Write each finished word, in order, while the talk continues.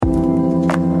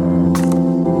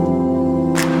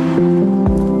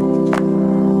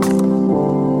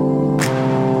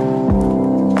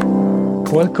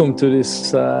welcome to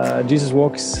this Jesus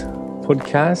Walks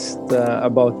podcast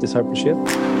about discipleship.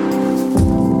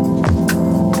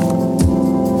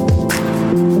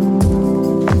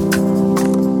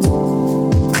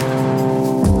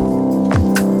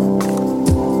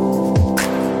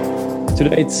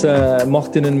 Today it's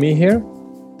Martin and me here.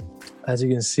 As you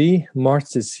can see,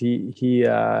 Martin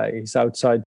is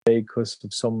outside today because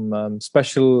of some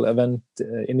special event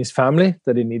in his family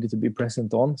that he needed to be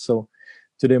present on. So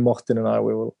today, Martin and I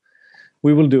we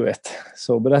will do it.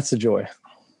 But that's a joy.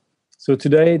 So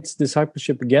today it's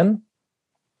discipleship again.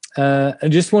 I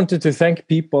just wanted to thank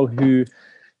people who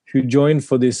joined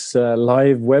for this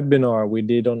live webinar we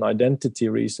did on identity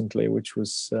recently, which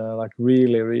was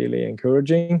really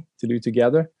encouraging to do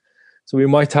together. So we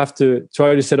might have to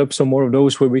try to set up some more of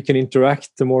those where we can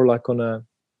interact more like on a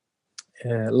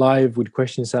live with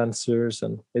questions, answers,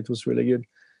 and it was really good.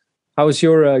 How was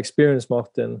your experience,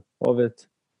 Martin, of it?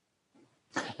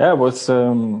 Yeah, it was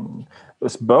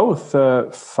both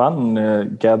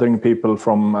fun gathering people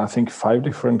from I think 5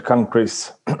 different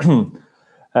countries, but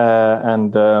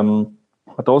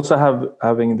also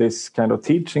having this kind of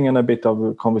teaching and a bit of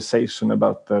a conversation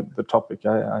about the topic.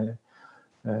 I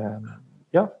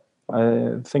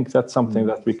think that's something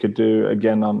that we could do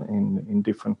again on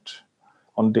different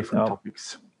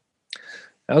topics.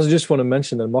 I also just want to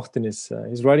mention that Martin is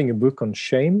he's writing a book on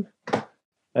shame.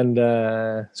 And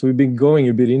so we've been going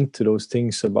a bit into those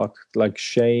things about like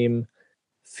shame,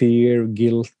 fear,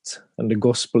 guilt, and the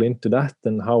gospel into that,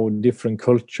 and how different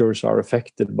cultures are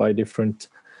affected by different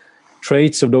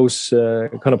traits of those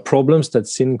kind of problems that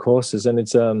sin causes. And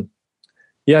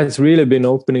it's really been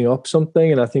opening up something,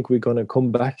 and I think we're going to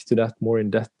come back to that more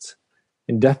in depth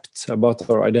about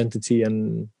our identity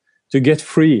and to get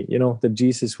free. That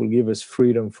Jesus will give us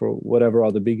freedom for whatever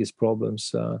are the biggest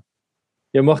problems.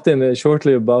 Martin,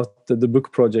 shortly about the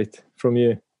book project from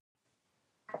you.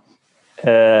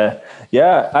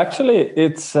 Actually,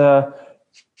 it's a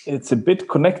bit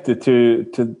connected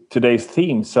to today's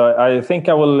theme. So I think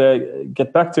I will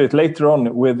get back to it later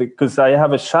on because I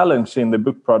have a challenge in the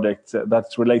book project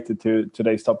that's related to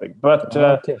today's topic. But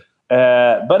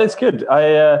it's good.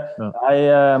 I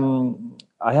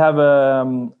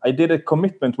did a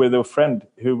commitment with a friend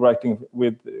who writing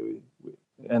with.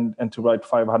 And to write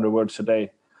 500 words a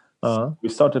day. So we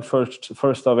started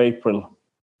first of April.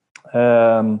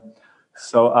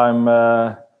 So I'm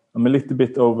a little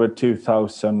bit over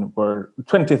 20,000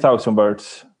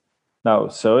 words now.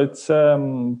 So it's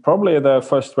probably the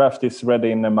first draft is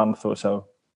ready in a month or so.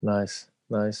 Nice.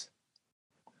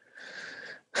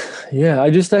 Yeah, I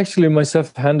just actually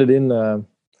myself handed in a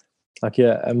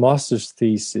master's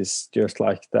thesis just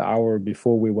like the hour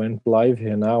before we went live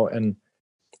here now, and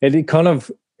it kind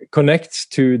of connects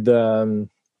to the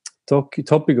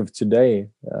topic of today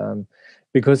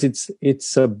because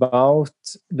it's about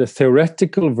the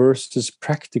theoretical versus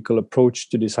practical approach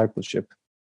to discipleship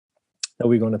that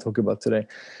we're going to talk about today.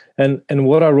 And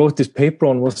what I wrote this paper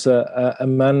on was a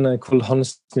man called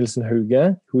Hans Nielsen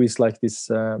Hauge, who is like this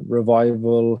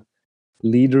revival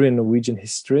leader in Norwegian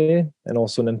history and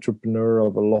also an entrepreneur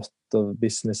of a lot of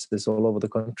businesses all over the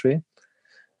country.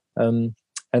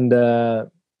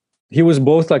 He was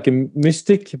both like a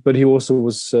mystic, but he also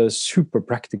was super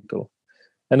practical.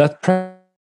 And that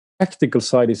practical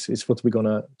side is what we're going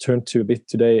to turn to a bit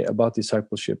today about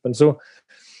discipleship. And so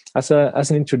as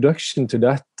an introduction to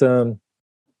that,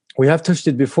 we have touched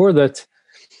it before that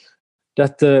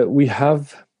we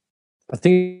have, I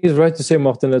think it's right to say,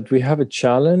 Martin, that we have a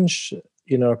challenge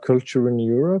in our culture in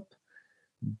Europe.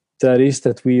 That is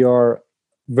that we are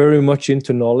very much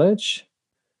into knowledge.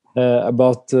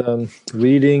 About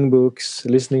reading books,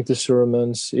 listening to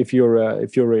sermons. If you're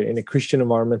in a Christian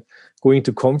environment, going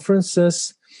to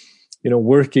conferences,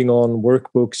 working on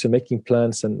workbooks and making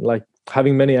plans and like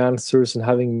having many answers and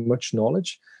having much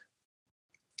knowledge.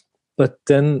 But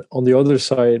then on the other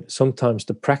side, sometimes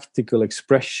the practical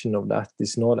expression of that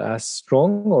is not as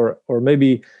strong, or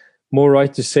maybe more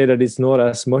right to say that it's not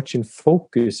as much in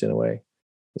focus in a way.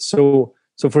 So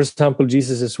for example,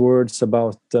 Jesus's words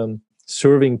about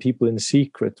serving people in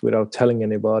secret without telling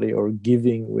anybody, or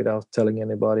giving without telling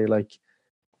anybody,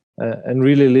 and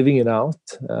really living it out.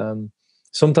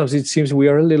 Sometimes it seems we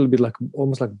are a little bit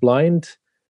almost like blind,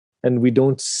 and we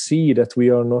don't see that we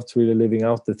are not really living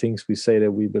out the things we say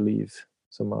that we believe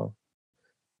somehow.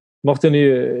 Martin,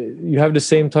 you have the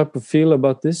same type of feel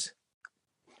about this?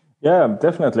 Yeah,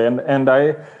 definitely. And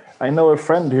I know a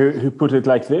friend who put it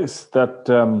like this, that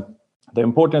the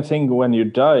important thing when you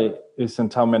die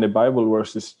isn't how many Bible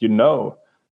verses you know.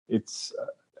 It's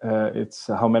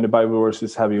how many Bible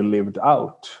verses have you lived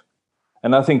out.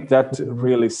 And I think that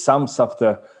really sums up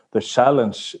the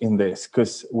challenge in this,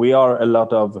 because we are a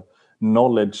lot of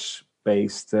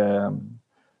knowledge-based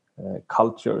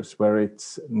cultures where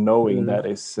it's knowing that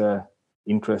is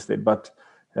interested, but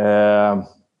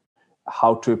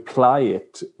how to apply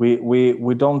it,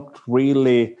 we don't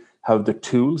really have the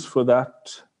tools for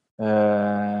that.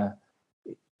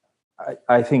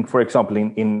 I think, for example,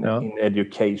 in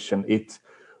education,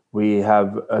 we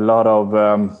have a lot of.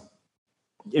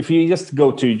 If you just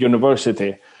go to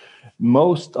university,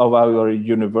 most of our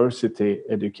university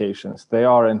educations, they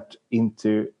aren't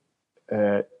into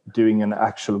doing an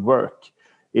actual work.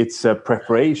 It's a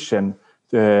preparation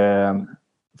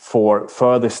for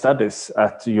further studies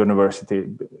at university,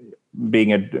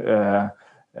 being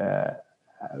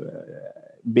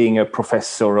a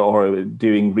professor or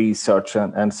doing research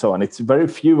and so on. It's very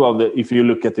few of the. If you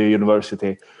look at the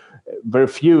university, very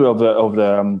few of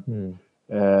the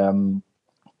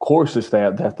courses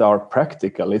there that are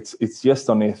practical. It's just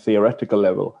on a theoretical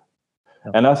level,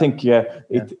 and I think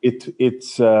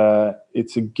it's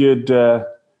a good.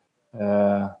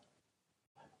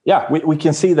 We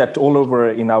can see that all over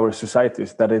in our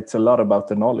societies, that it's a lot about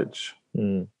the knowledge.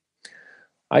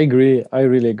 I agree. I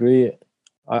really agree.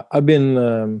 I've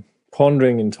been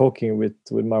pondering and talking with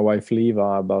my wife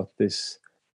Liva about this,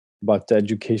 about the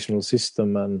educational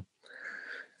system, and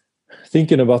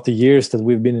thinking about the years that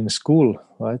we've been in school,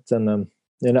 right? And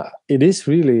it is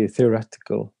really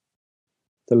theoretical.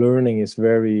 The learning is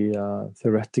very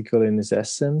theoretical in its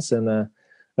essence, and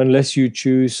unless you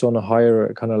choose on a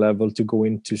higher kind of level to go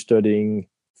into studying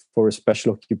for a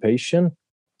special occupation,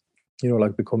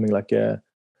 like becoming like a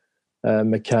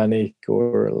mechanic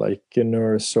or like a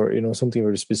nurse or something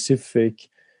very specific.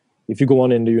 If you go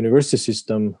on in the university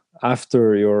system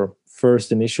after your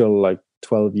first initial like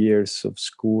 12 years of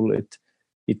school, it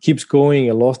keeps going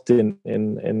a lot in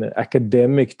an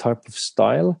academic type of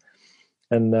style,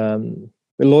 and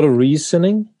a lot of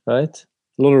reasoning, right?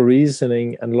 A lot of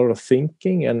reasoning and a lot of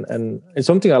thinking, and it's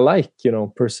something I like,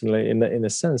 personally in a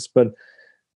sense. But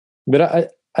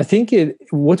I think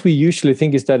what we usually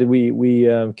think is that we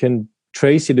can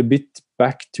trace it a bit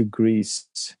back to Greece,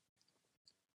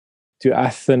 to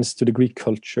Athens, to the Greek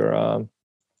culture.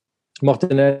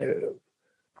 Martin,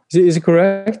 is it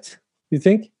correct? You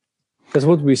think that's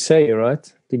what we say,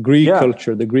 right? The Greek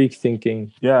culture, the Greek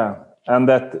thinking. Yeah, and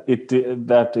that it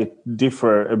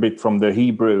differ a bit from the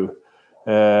Hebrew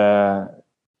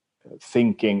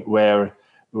thinking, where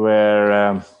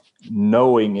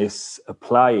knowing is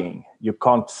applying. You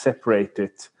can't separate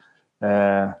it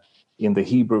in the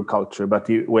Hebrew culture, but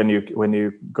when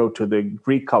you go to the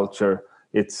Greek culture,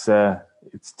 it's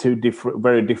two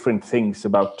very different things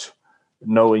about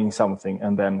knowing something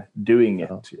and then doing it.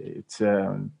 It's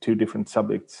two different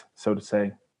subjects, so to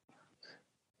say.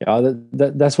 Yeah,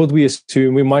 that's what we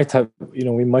assume. We might have,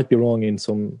 we might be wrong in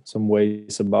some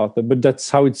ways about that, but that's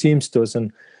how it seems to us,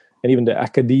 and even the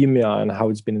academia and how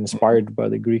it's been inspired by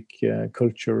the Greek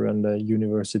culture and the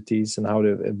universities and how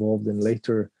they've evolved in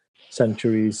later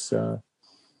centuries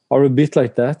are a bit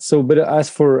like that. So, but as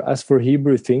for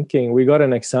Hebrew thinking, we got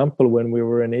an example when we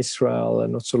were in Israel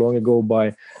not so long ago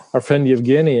by our friend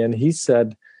Yevgeny, and he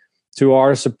said, to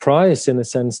our surprise, in a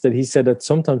sense, that he said that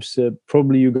sometimes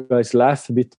probably you guys laugh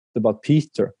a bit about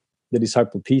Peter, the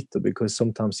disciple Peter, because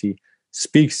sometimes he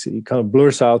speaks, he kind of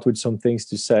blurs out with some things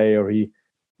to say, or he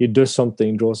does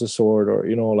something, draws a sword,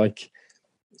 or like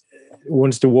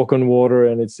wants to walk on water,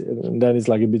 and then it's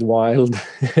like a bit wild,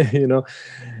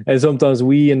 And sometimes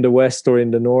we in the West or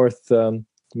in the North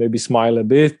maybe smile a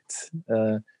bit,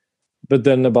 but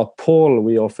then about Paul,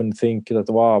 we often think that,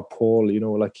 wow, Paul,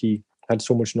 like he had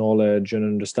so much knowledge and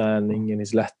understanding, and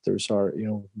his letters are,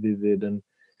 vivid and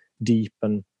deep.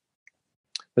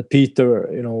 But Peter,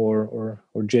 or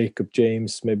Jacob,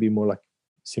 James, maybe more like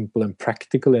simple and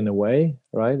practical in a way,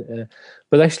 right?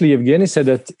 But actually, Evgeny said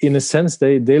that in a sense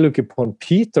they look upon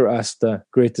Peter as the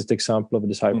greatest example of a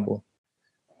disciple,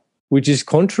 which is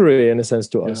contrary in a sense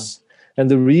to us. And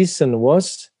the reason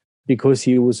was because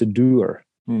he was a doer.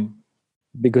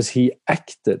 Because he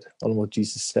acted on what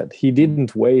Jesus said. He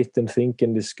didn't wait and think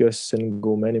and discuss and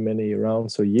go many, many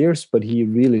rounds or years, but he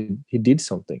did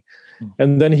something.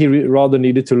 And then he rather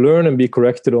needed to learn and be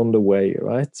corrected on the way,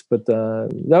 right? But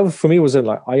that for me was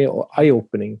like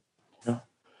eye-opening. Yeah.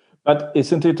 But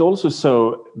isn't it also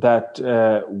so that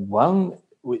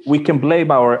we can blame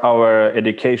our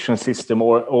education system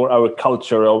or our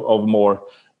culture of more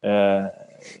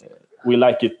we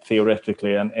like it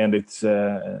theoretically and it's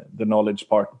the knowledge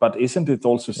part, but isn't it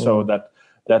also so that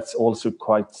that's also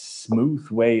quite smooth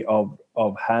way of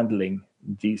handling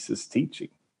Jesus' teaching?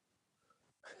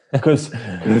 because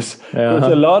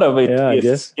a lot of it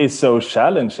is so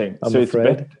challenging. I'm so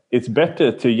afraid. it's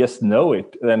better to just know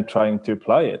it than trying to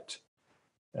apply it.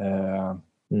 And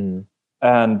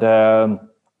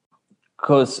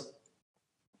because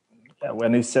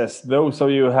when he says, those of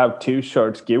you who have 2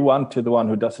 shirts, give one to the one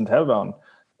who doesn't have one.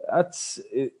 That's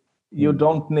you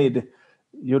don't need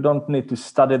to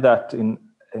study that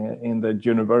in the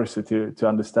university to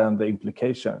understand the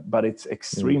implication, but it's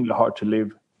extremely hard to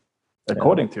live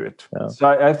according to it. So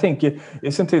I think,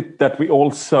 isn't it that we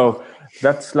also,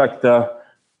 that's like the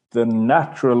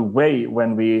natural way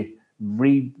when we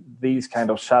read these kind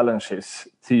of challenges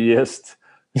to just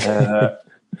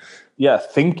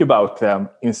think about them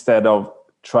instead of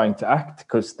trying to act,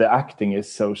 because the acting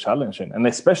is so challenging, and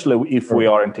especially if we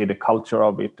aren't in the culture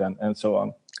of it and so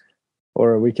on.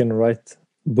 Or we can write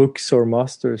books or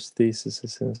master's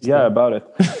theses. Yeah, about it.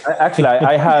 Actually,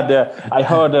 I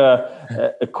heard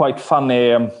a quite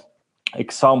funny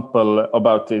example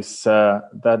about this.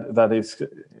 That is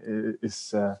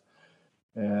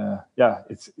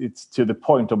it's to the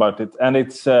point about it, and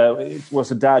it was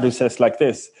a dad who says like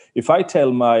this: if I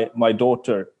tell my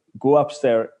daughter, go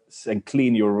upstairs and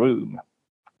clean your room,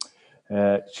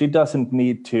 she doesn't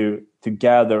need to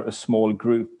gather a small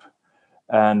group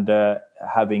and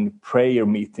having prayer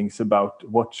meetings about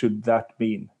what should that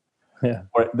mean.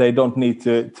 Or they don't need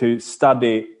to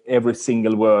study every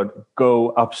single word. Go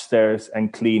upstairs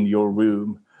and clean your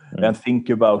room and think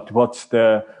about what's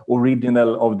the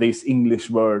original of this English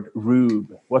word,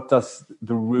 room. What does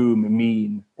the room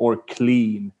mean, or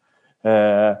clean?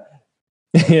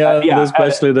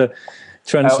 Especially the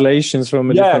translations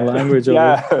from a different language.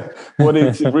 What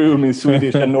is room in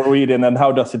Swedish and Norwegian, and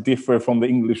how does it differ from the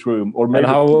English room? Or maybe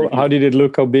how did it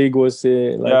look? How big was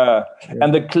it?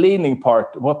 And the cleaning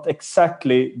part. What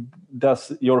exactly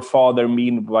does your father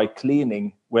mean by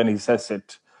cleaning when he says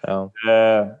it?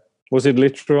 Was it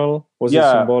literal? Was it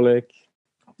symbolic?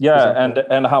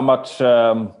 And how much?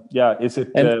 Is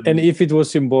it? And if it was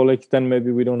symbolic, then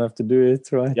maybe we don't have to do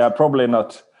it, right? Yeah, probably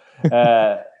not.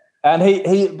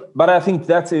 And but I think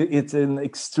that's it's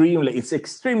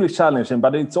extremely challenging,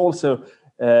 but it's also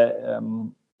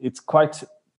it's quite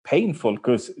painful,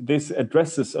 because this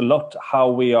addresses a lot how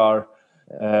we are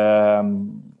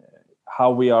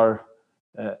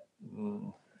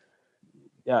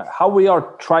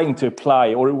trying to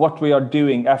apply, or what we are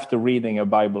doing after reading a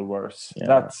Bible verse.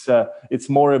 That's it's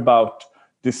more about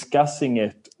discussing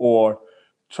it or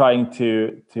trying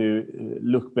to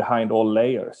look behind all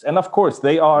layers. And of course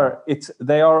they are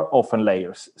often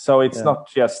layers, so it's not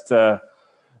just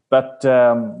but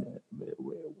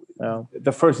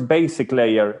the first basic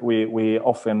layer we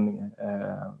often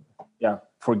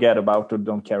forget about or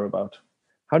don't care about.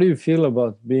 How do you feel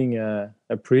about being a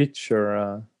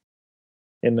preacher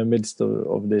in the midst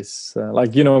of this?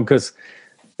 Because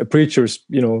a preacher,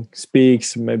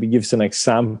 speaks, maybe gives an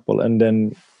example, and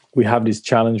then we have this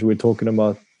challenge we're talking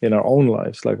about in our own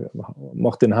lives, like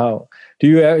Martin. How do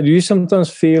you sometimes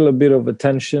feel a bit of a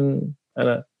tension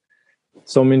and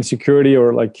some insecurity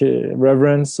or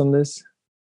reverence on this?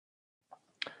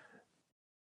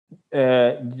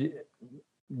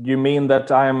 You mean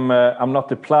that I'm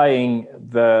not applying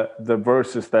the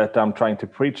verses that I'm trying to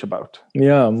preach about?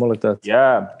 Yeah, more like that.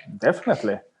 Yeah,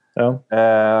 definitely. Yeah.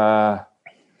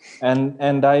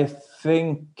 And I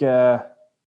think.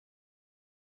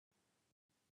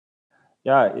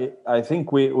 I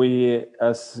think we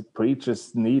as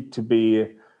preachers need to be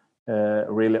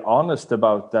really honest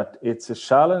about that. It's a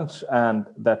challenge, and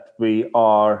that we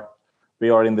are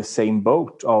in the same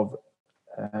boat of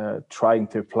trying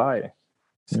to apply.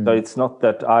 So it's not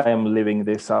that I am living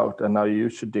this out and now you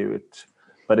should do it,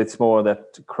 but it's more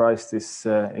that Christ is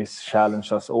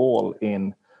challenged us all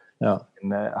in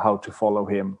how to follow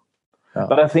Him.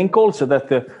 But I think also that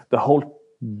the whole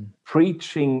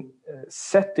preaching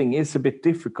setting is a bit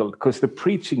difficult, because the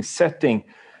preaching setting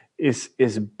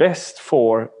is best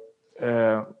for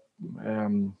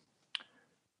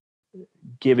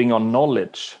giving on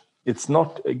knowledge. It's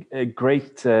not a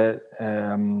great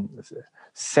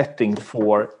setting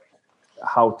for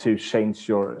how to change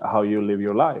how you live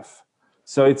your life.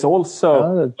 So it's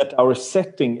also that our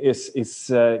setting is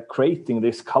creating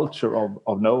this culture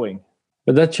of knowing.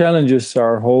 But that challenges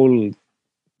our whole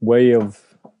way of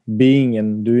being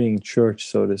and doing church,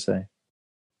 so to say.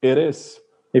 It is.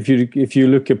 If you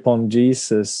look upon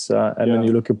Jesus and then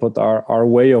you look upon our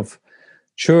way of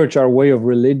church, our way of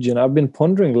religion, I've been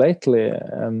pondering lately,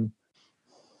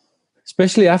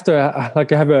 especially after I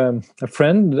have a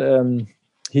friend,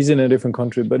 he's in a different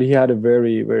country, but he had a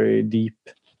very, very deep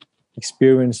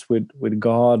experience with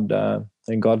God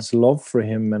and God's love for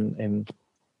him, and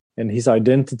and his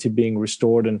identity being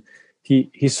restored. And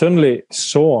he suddenly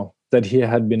saw that he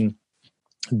had been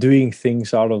doing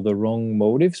things out of the wrong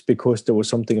motives because there was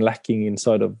something lacking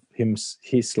inside of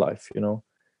his life, you know.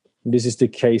 And this is the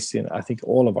case in, I think,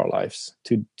 all of our lives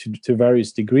to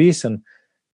various degrees. And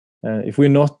if we're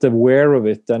not aware of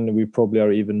it, then we probably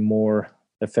are even more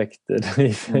affected,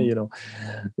 you know.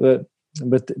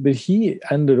 But he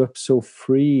ended up so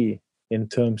free in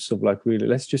terms of like, really,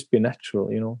 let's just be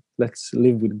natural, you know. Let's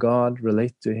live with God,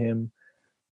 relate to him.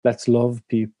 Let's love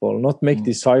people, not make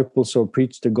disciples or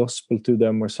preach the gospel to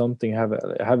them or something. Have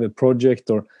a project,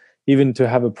 or even to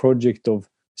have a project of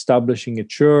establishing a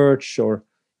church, or,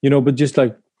 you know, but just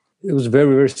like, it was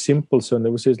very, very simple. So, and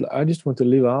it was just like, I just want to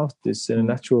live out this in a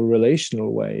natural,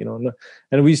 relational way, you know.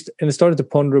 And I started to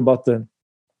ponder about the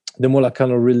more like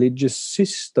kind of religious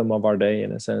system of our day,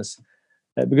 in a sense,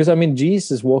 because I mean,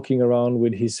 Jesus walking around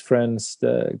with his friends,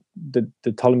 the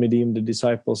Talmudim, the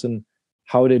disciples, and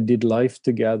how they did life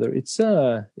together. It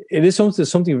is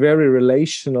something very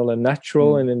relational and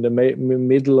natural, and in the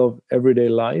middle of everyday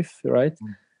life, right?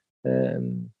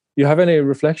 You have any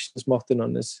reflections, Martin,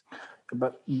 on this?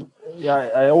 But yeah,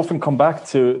 I often come back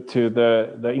to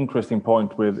the interesting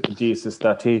point with Jesus,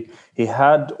 that he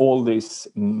had all these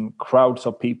crowds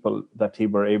of people that he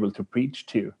were able to preach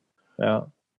to,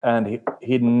 and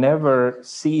he never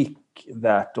seek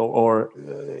that, or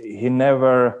he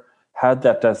never had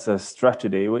that as a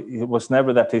strategy. It was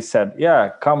never that he said, yeah,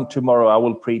 come tomorrow, I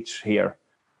will preach here.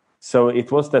 So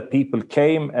it was that people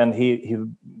came, and he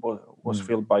was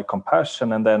filled by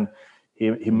compassion, and then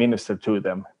he ministered to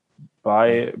them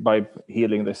by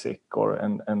healing the sick, or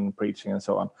and preaching and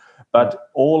so on. But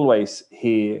always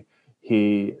he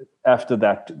after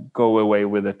that go away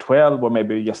with the 12, or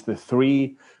maybe just the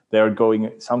 3. They are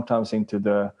going sometimes into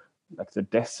the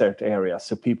desert area,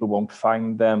 so people won't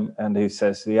find them. And he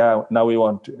says, yeah, now we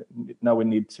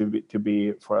need to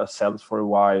be for ourselves for a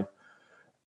while,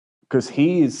 because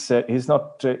he's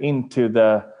not into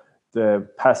the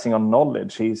passing on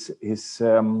knowledge. He's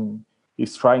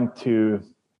trying to,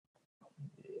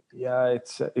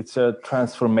 it's a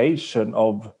transformation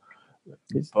of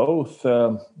both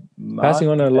passing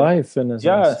on a life, in a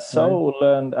sense, soul,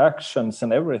 right? And actions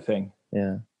and everything.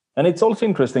 Yeah. And it's also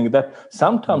interesting that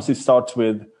sometimes it starts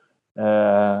with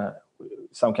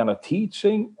some kind of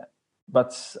teaching,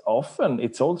 but often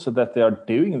it's also that they are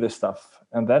doing this stuff,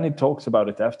 and then he talks about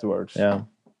it afterwards. Yeah.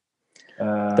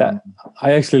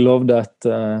 I actually love that.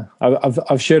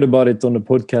 I've shared about it on the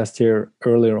podcast here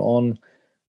earlier on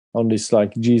this,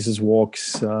 like, Jesus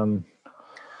walks,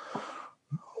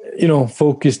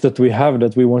 focus that we have,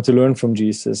 that we want to learn from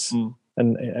Jesus.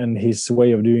 And his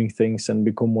way of doing things and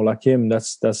become more like him.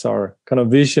 That's our kind of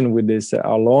vision with this,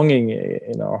 our longing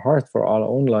in our heart for our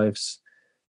own lives.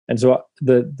 And so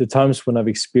the times when I've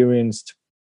experienced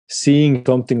seeing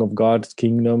something of God's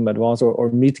kingdom advance, or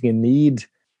meeting a need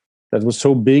that was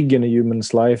so big in a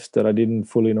human's life that I didn't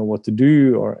fully know what to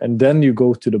do, and then you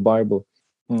go to the Bible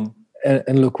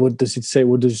and look, what does it say?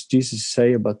 What does Jesus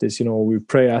say about this? We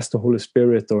pray, ask the Holy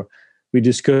Spirit, or we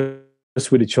discuss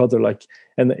with each other,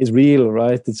 and it's real,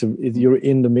 right? You're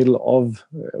in the middle of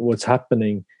what's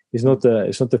happening. It's not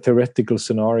a theoretical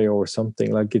scenario or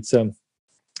something. It's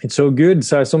so good.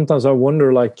 So sometimes I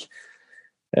wonder,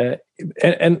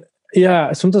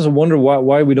 sometimes I wonder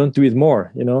why we don't do it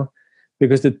more,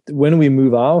 because when we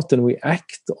move out and we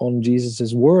act on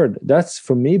Jesus's word, that's,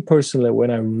 for me personally,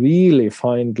 when I really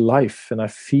find life and I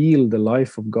feel the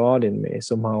life of God in me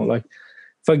somehow. If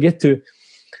I get to,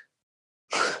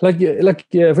 for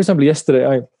example, yesterday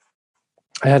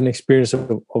I had an experience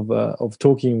of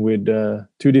talking with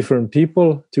 2 different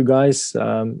people, 2 guys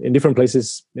in different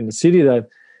places in the city that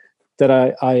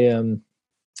I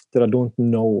don't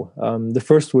know. The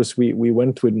first was we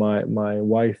went with my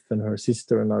wife and her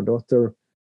sister and our daughter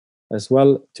as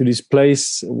well to this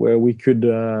place where we could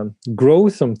grow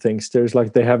some things. There's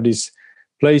they have this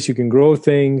place you can grow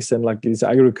things, and this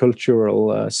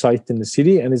agricultural site in the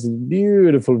city, and it's a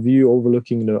beautiful view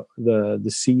overlooking the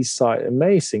seaside,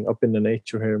 amazing, up in the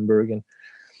nature here in Bergen.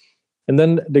 And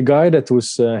then the guy that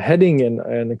was heading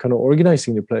and kind of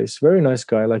organizing the place, very nice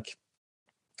guy,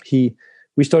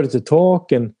 we started to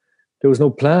talk, and there was no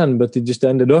plan, but it just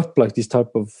ended up this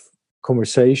type of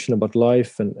conversation about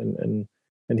life, and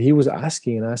he was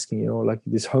asking,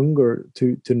 this hunger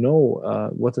to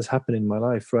know what has happened in my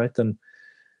life, right?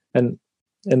 And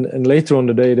later on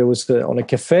the day, there was on a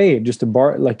cafe, just a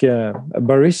bar, a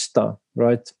barista,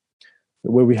 right,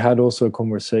 where we had also a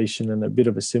conversation in a bit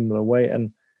of a similar way,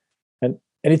 and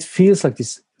it feels like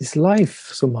this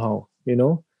life somehow,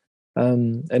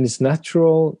 and it's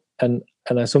natural, and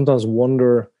I sometimes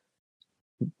wonder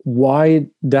why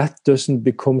that doesn't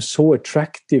become so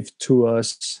attractive to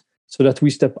us, so that we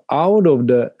step out of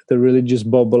the religious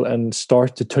bubble and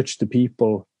start to touch the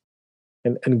people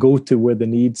and go to where the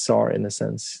needs are, in a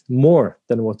sense, more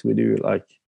than what we do. Like,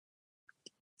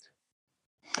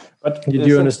 but do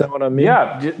you understand what I mean?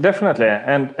 Yeah, definitely.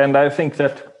 And I think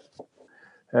that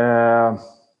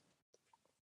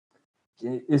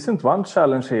isn't one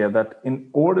challenge here that in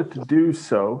order to do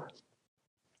so,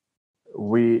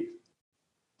 we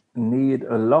need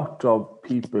a lot of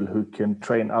people who can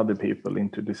train other people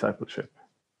into discipleship.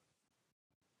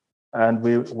 And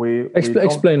we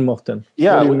explain, Morten.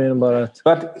 Yeah, what do you mean by that?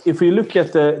 But if we look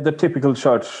at the typical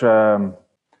church, the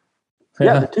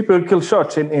typical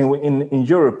church in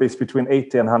Europe is between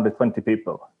 80 and 120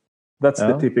 people. That's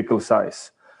the typical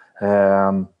size.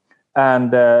 And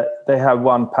they have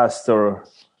one pastor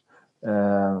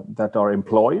that are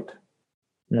employed,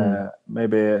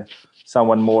 maybe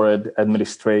someone more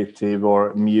administrative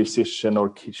or musician or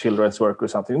children's work or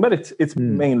something, but it's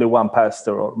mainly one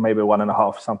pastor or maybe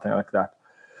 1.5, something like that.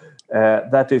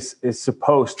 That is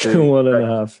supposed to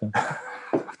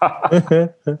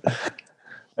 1.5.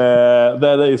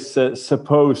 that is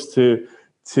supposed to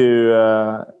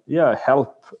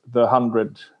help the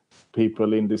 100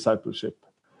 people in discipleship.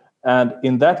 And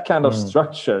in that kind of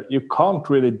structure, you can't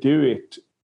really do it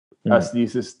as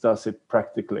Jesus does it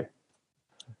practically.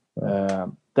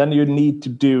 Then you need to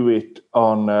do it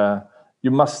on,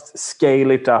 you must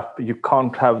scale it up. You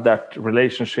can't have that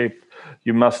relationship.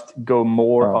 You must go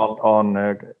more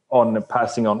on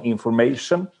passing on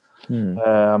information.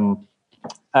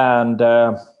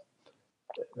 And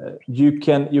you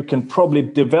can probably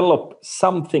develop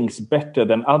some things better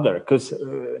than other, because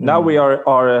now we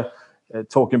are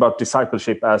talking about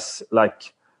discipleship as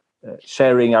like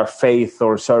sharing our faith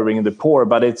or serving the poor,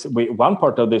 but one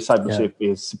part of discipleship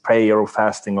is prayer or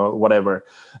fasting or whatever.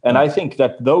 And I think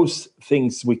that those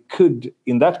things we could,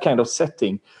 in that kind of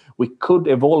setting, we could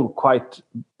evolve quite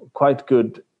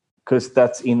good, because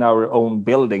that's in our own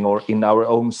building or in our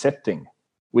own setting.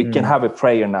 We can have a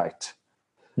prayer night,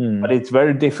 but it's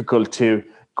very difficult to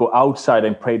go outside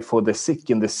and pray for the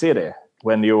sick in the city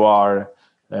when you are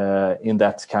in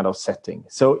that kind of setting.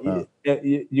 So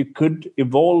you could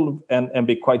evolve and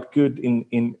be quite good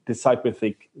in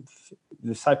discipleship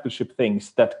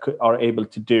things that are able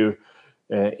to do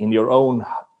in your own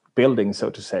building, so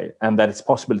to say, and that it's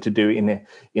possible to do in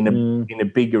a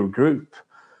bigger group.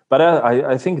 But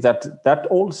I think that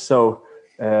also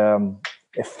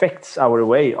affects our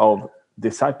way of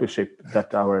discipleship,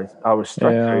 that our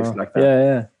structure is like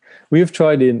that. We've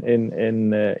tried in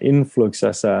Influx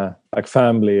as a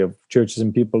family of churches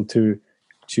and people to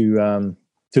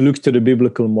look to the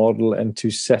biblical model and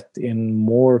to set in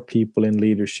more people in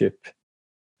leadership,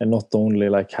 and not only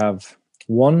like have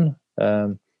one.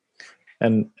 And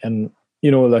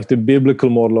like the biblical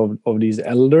model of these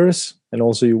elders, and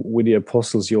also with the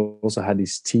apostles, you also had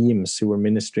these teams who were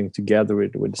ministering together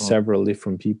with several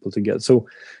different people together. So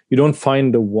you don't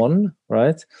find the one,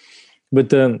 right? But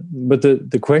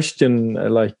the question,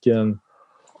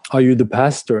 are you the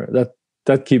pastor?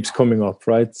 That keeps coming up,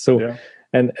 right? So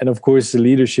and of course the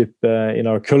leadership in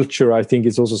our culture, I think,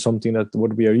 is also something that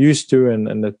what we are used to,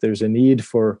 and that there's a need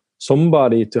for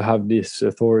somebody to have this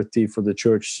authority for the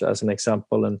church, as an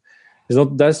example. And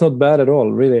that's not bad at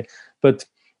all, really. But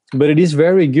it is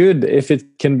very good if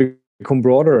it can become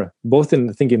broader, both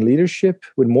in leadership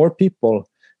with more people,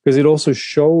 because it also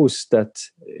shows that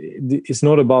it's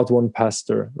not about one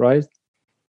pastor, right?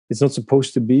 It's not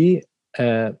supposed to be,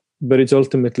 but it's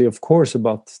ultimately, of course,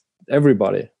 about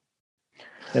everybody.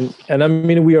 And I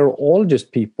mean, we are all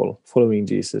just people following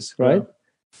Jesus, right?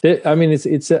 I mean,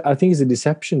 I think it's a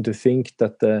deception to think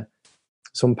that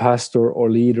some pastor or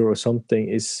leader or something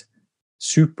is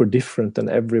super different than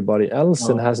everybody else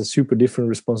and has a super different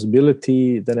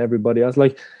responsibility than everybody else.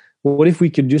 Like, what if we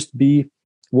could just be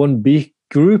one big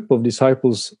group of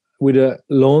disciples with a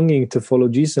longing to follow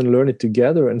Jesus and learn it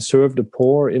together and serve the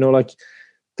poor, like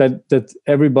that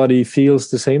everybody feels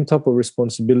the same type of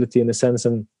responsibility in a sense.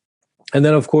 And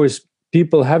then, of course,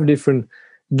 people have different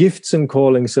gifts and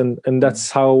callings, and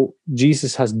that's how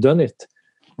Jesus has done it.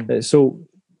 So,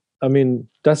 I mean,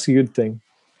 that's a good thing.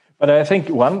 But I think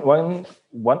one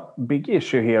big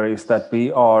issue here is that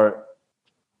we are,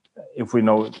 if we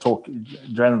talk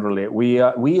generally,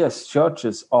 we as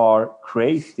churches are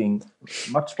creating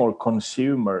much more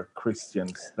consumer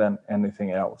Christians than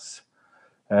anything else.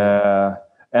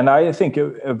 And I think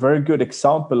a very good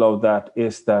example of that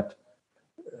is that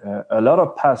a lot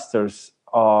of pastors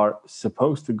are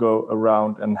supposed to go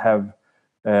around and have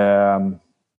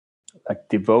like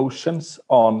devotions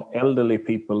on elderly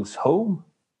people's home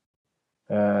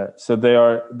So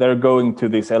they're going to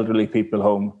this elderly people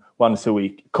home once a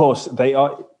week because they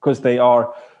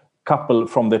are couple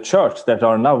from the church that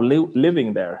are now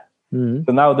living there.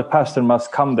 So now the pastor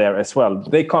must come there as well.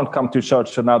 They can't come to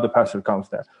church, so now the pastor comes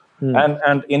there.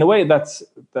 And in a way,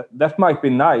 that might be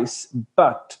nice,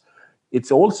 but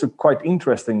it's also quite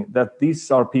interesting that these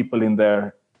are people in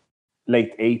their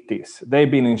late 80s.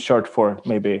 They've been in church for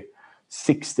maybe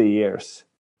 60 years,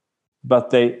 but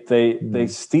they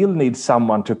still need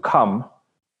someone to come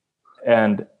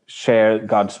and share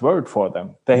God's word for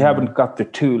them. They haven't got the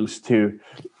tools to,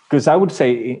 because I would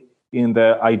say in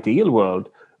the ideal world,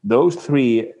 those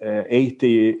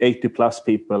 80 plus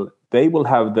people, they will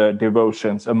have the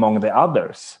devotions among the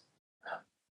others.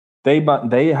 They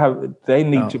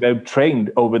need to be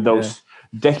trained over those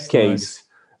decades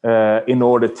in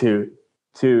order to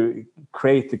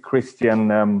create a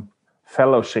Christian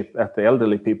fellowship at the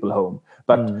elderly people home.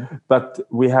 But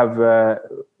we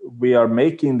are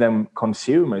making them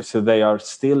consumers, so they are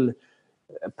still.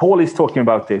 Paul is talking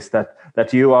about this,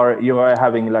 that you are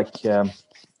having like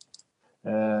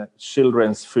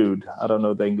children's food. I don't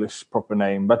know the English proper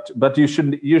name, but you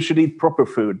should eat proper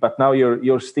food. But now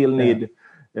you still need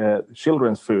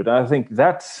children's food. And I think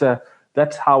that's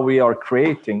how we are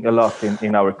creating a lot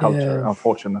in our culture,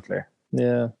 unfortunately.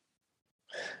 Yeah.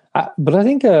 But I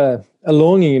think a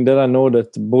longing that I know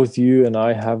that both you and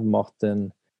I have,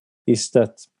 Martin, is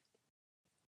that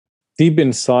deep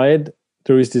inside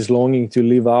there is this longing to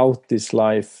live out this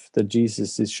life that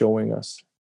Jesus is showing us.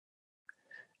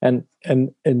 And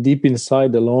deep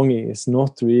inside, the longing is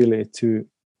not really to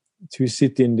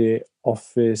sit in the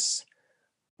office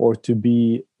or to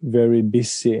be very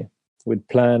busy with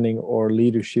planning or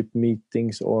leadership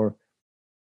meetings or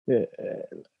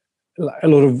a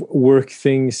lot of work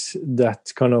things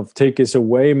that kind of take us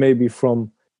away maybe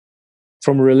from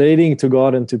relating to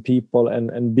God and to people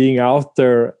and being out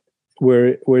there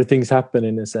where things happen,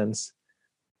 in a sense.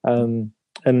 And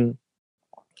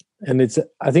it's,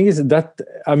 I think it's that,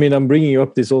 I mean, I'm bringing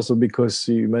up this also because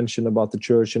you mentioned about the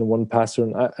church and one pastor,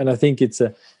 and I think it's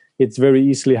very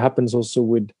easily happens also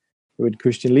with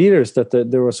Christian leaders that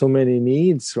there are so many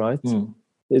needs, right?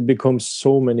 It becomes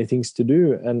so many things to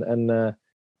do,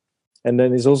 and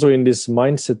then it's also in this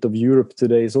mindset of Europe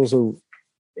today. It's also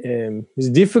it's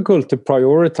difficult to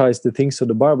prioritize the things of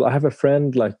the Bible. I have a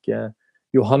friend like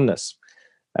Johannes.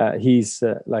 He's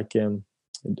like a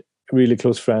really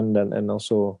close friend, and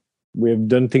also we have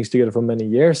done things together for many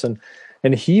years. And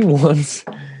he once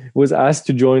was asked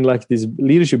to join like this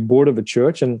leadership board of a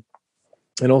church, and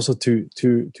also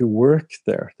to work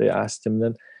there. They asked him,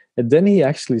 and then he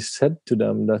actually said to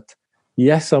them that,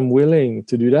 yes, I'm willing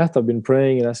to do that. I've been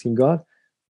praying and asking God,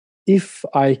 if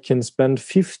I can spend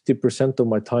 50% of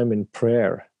my time in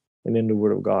prayer and in the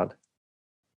Word of God,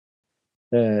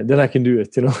 then I can do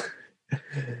it, you know.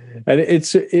 And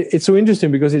it's so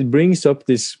interesting because it brings up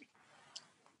this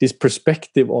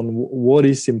perspective on what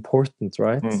is important,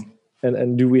 right?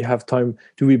 And do we have time?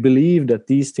 Do we believe that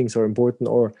these things are important,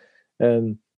 or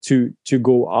to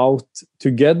go out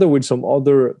together with some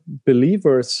other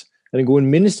believers and go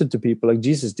and minister to people like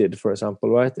Jesus did, for example,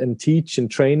 right? And teach and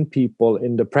train people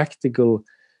in the practical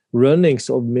runnings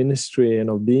of ministry and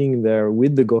of being there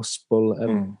with the gospel.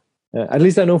 And at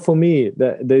least I know for me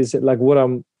that there's like what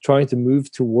I'm trying to move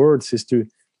towards is to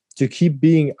keep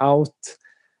being out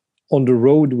on the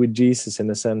road with Jesus, in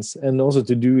a sense, and also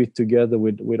to do it together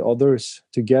with others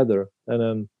together.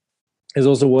 And is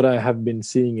also what I have been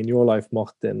seeing in your life,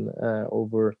 Martin,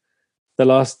 over the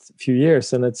last few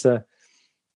years. And it's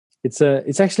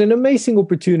actually an amazing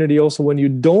opportunity also when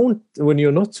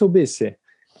you're not so busy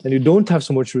and you don't have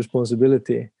so much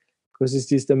responsibility, because it's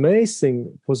this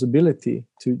amazing possibility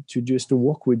to just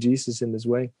walk with Jesus in this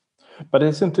way. But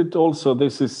isn't it also,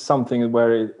 this is something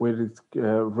where it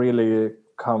really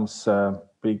become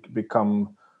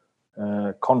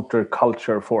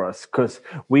counterculture for us, because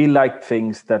we like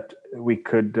things that we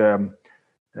could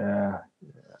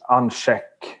uncheck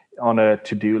on a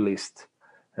to-do list.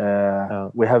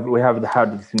 We have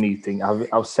had this meeting.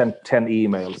 I've sent 10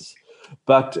 emails,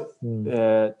 but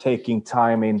taking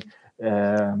time in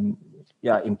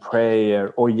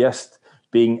prayer, or just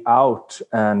being out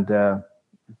and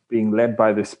being led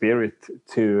by the Spirit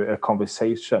to a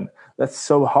conversation, that's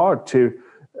so hard to.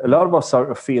 A lot of us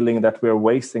are feeling that we're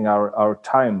wasting our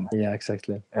time. Yeah,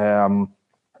 exactly.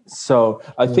 So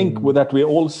I think with that we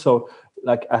also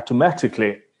like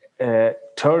automatically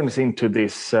turns into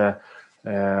this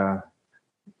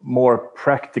more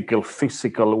practical,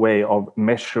 physical way of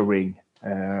measuring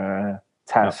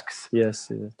tasks.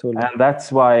 Yes, totally. And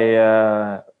that's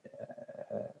why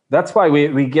that's why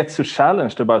we get so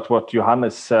challenged about what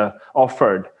Johannes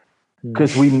offered,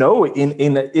 because we know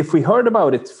if we heard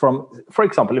about it from, for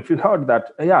example, if we heard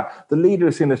that the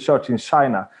leaders in the church in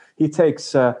China, he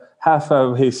takes half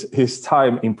of his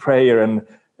time in prayer and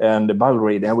the Bible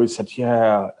reading, and we said,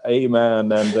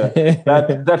 amen, and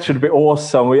that should be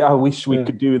awesome. I wish we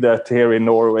could do that here in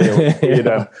Norway or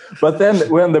Sweden. But then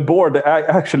when the board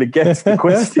actually gets the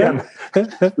question,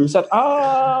 we said,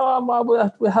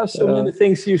 we have so many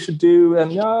things you should do, and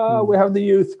we have the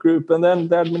youth group, and then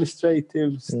the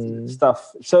administrative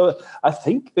stuff. So I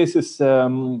think this is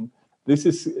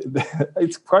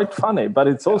it's quite funny, but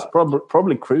it's also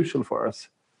probably crucial for us.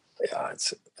 Yeah,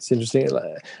 it's interesting.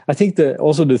 I think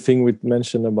also the thing we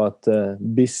mentioned about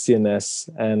busyness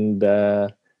and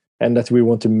that we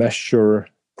want to measure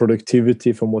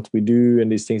productivity from what we do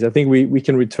and these things. I think we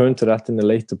can return to that in a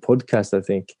later podcast, I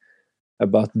think,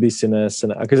 about busyness,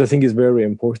 and because I think it's very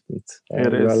important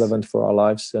and relevant for our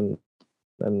lives. And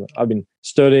I've been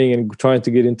studying and trying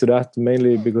to get into that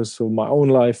mainly because of my own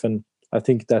life, and I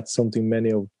think that's something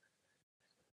many of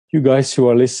you guys who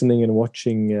are listening and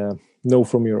watching know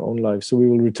from your own life. So we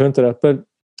will return to that. But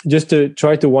just to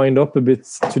try to wind up a bit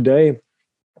today,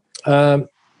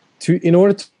 in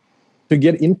order to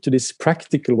get into this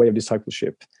practical way of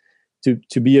discipleship,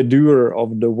 to be a doer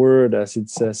of the word, as it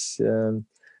says,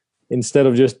 instead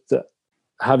of just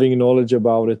having knowledge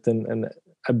about it and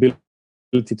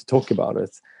ability to talk about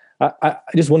it. I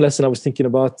just one lesson I was thinking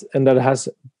about, and that has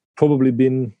probably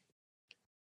been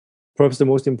perhaps the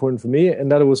most important for me,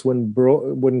 and that was when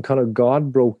kind of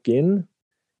God broke in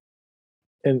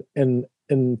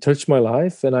and touched my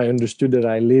life, and I understood that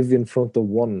I live in front of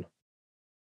one.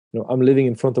 I'm living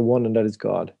in front of one, and that is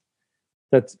God.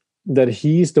 That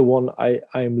He's the one I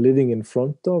am living in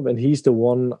front of, and He's the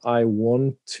one I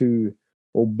want to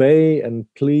obey and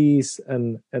please,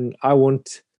 and I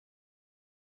want,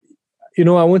 I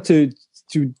want to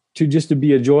just to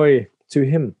be a joy to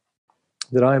Him,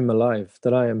 that I am alive,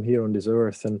 that I am here on this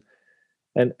earth, and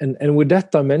with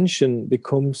that dimension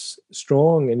becomes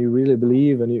strong, and you really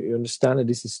believe and you understand that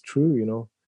this is true.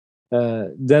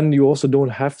 Then you also don't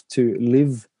have to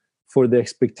live for the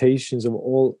expectations of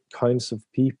all kinds of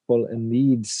people and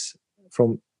needs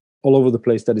from all over the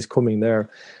place that is coming there.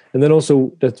 And then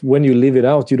also that when you live it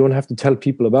out, you don't have to tell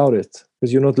people about it,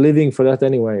 because you're not living for that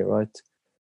anyway, right?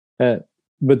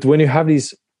 But when you have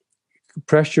these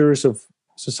pressures of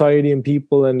society and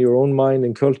people and your own mind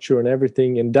and culture and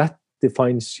everything, and that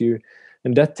defines you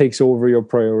and that takes over your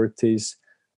priorities,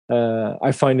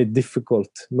 I find it difficult,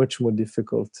 much more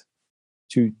difficult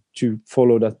to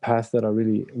follow that path that I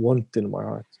really want in my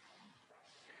heart.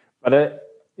 But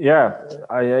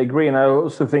I agree, and I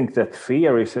also think that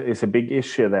fear is a big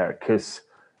issue there, because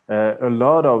a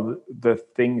lot of the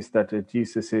things that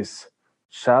Jesus is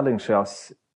challenging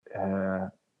us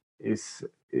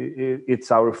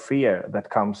it's our fear that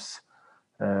comes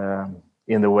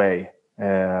in the way.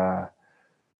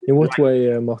 In what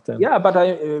way, Martin? Yeah, but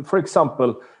for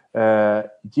example,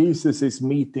 Jesus is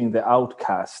meeting the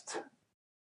outcast.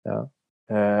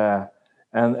 Yeah.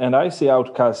 And I see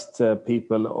outcast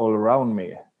people all around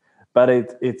me, but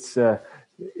it's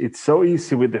so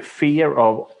easy with the fear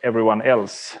of everyone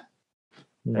else.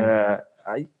 I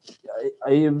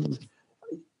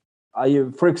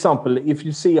for example, if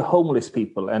you see homeless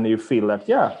people and you feel that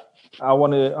I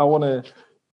want to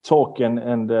talk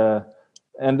and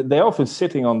they're often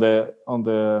sitting on the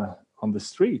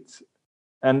street,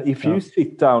 and if you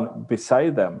sit down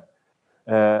beside them,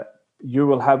 you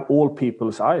will have all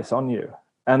people's eyes on you.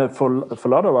 And for a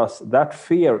lot of us, that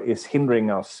fear is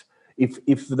hindering us.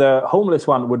 If the homeless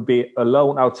one would be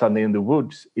alone outside in the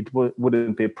woods, it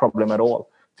wouldn't be a problem at all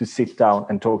to sit down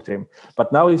and talk to him.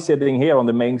 But now he's sitting here on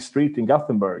the main street in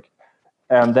Gothenburg,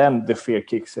 and then the fear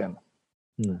kicks in.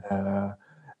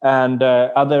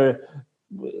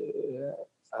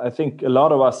 I think a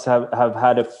lot of us have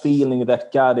had a feeling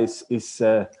that God is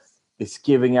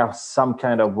giving us some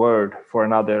kind of word for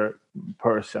another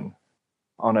person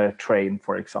on a train,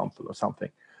 for example, or something.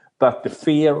 But the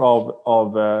fear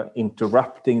of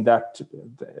interrupting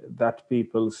that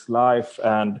people's life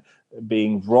and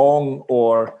being wrong,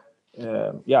 or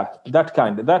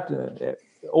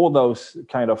all those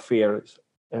kind of fears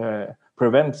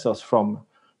prevents us from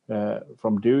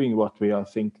doing what we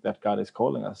think that God is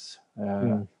calling us,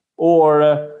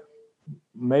 or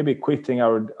maybe quitting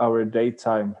our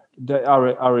daytime,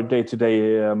 our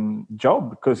day-to-day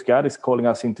job, because God is calling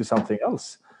us into something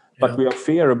else. But we have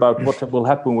fear about what will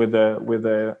happen with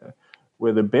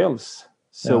the bills,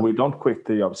 so we don't quit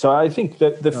the job. So I think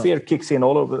that the fear kicks in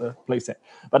all over the place.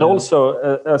 But also,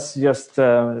 as just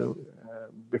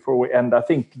before we end, I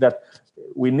think that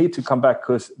we need to come back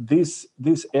because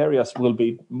these areas will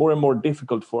be more and more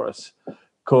difficult for us.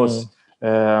 Because,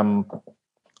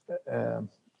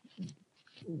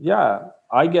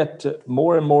 I get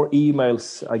more and more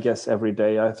emails, I guess, every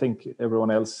day. I think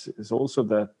everyone else is also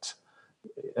that.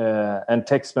 And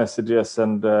text messages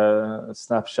and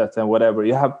Snapchat and whatever.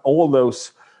 You have all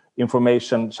those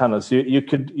information channels. You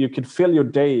could fill your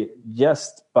day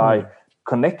just by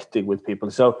connecting with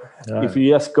people. So if you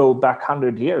just go back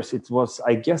 100 years, it was,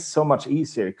 I guess, so much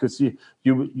easier because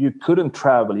you couldn't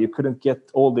travel, you couldn't get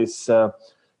all these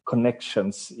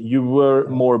connections. You were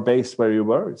more based where you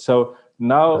were. So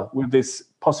now with these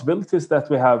possibilities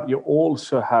that we have, you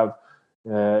also have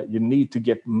you need to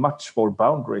get much more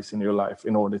boundaries in your life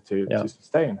in order to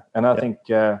sustain. And I think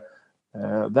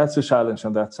that's a challenge,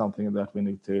 and that's something that we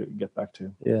need to get back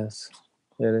to. Yes,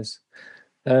 it is.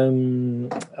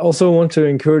 Also want to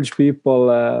encourage people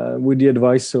with the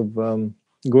advice of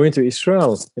going to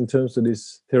Israel in terms of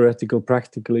this theoretical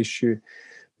practical issue,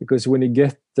 because when you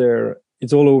get there,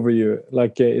 it's all over you,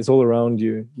 like it's all around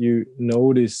you. You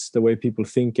notice the way people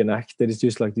think and act, that it's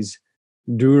just like this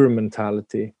doer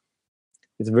mentality.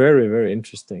 It's very, very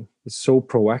interesting. It's so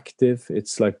proactive.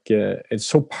 It's like it's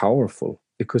so powerful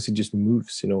because it just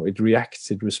moves. It reacts,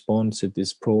 it responds, it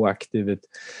is proactive.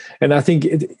 And I think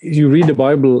you read the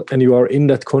Bible and you are in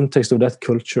that context of that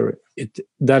culture.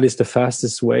 That is the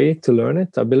fastest way to learn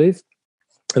it, I believe,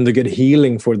 and to get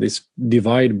healing for this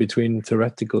divide between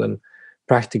theoretical and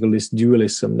practical. This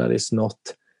dualism that is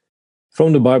not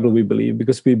from the Bible, we believe,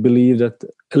 because we believe that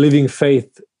a living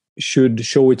faith should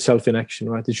show itself in action,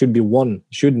 right? It should be one,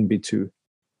 it shouldn't be two,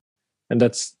 and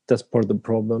that's part of the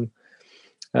problem.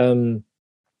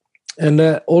 And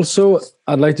also,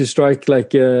 I'd like to strike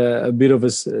like a bit of a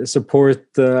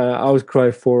support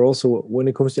outcry for also when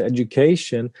it comes to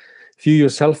education. If you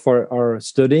yourself are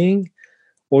studying,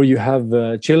 or you have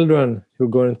children who are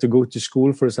going to go to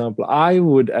school, for example, I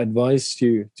would advise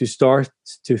you to start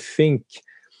to think,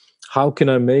 how can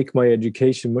I make my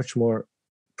education much more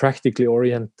practically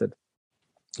oriented?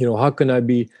 How can I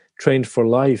be trained for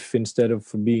life instead of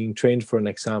being trained for an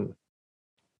exam?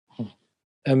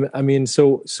 I mean,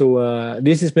 so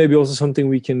this is maybe also something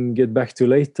we can get back to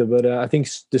later, but I think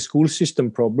the school system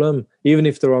problem, even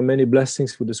if there are many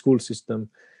blessings with the school system,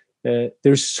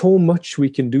 there's so much we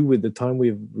can do with the time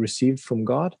we've received from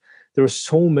God. There are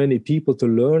so many people to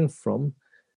learn from,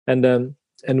 and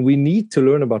we need to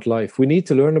learn about life. We need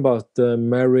to learn about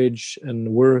marriage and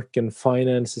work and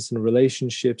finances and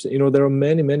relationships. There are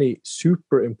many, many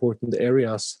super important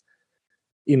areas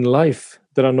in life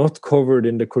that are not covered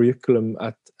in the curriculum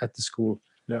at the school.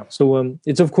 Yeah. So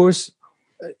it's, of course,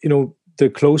 the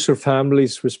closer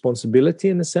family's responsibility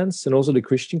in a sense, and also the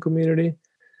Christian community.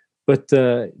 But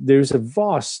there's a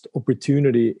vast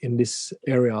opportunity in this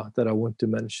area that I want to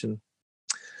mention.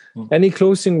 Any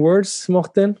closing words,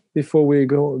 Martin, before we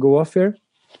go off here?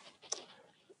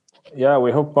 Yeah,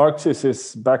 we hope Marxis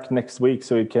is back next week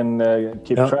so we can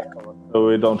keep track of it, so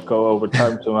we don't go over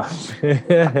time too much.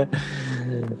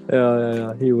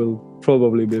 Yeah, he will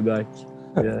probably be back.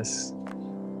 Yes.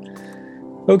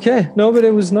 Okay, no, but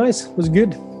it was nice. It was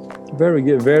good. Very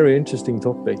good. Very interesting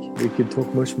topic. We could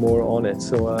talk much more on it.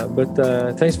 So, but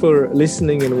thanks for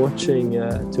listening and watching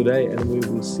today, and we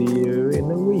will see you in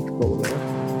a week, probably.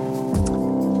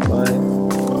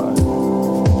 Bye.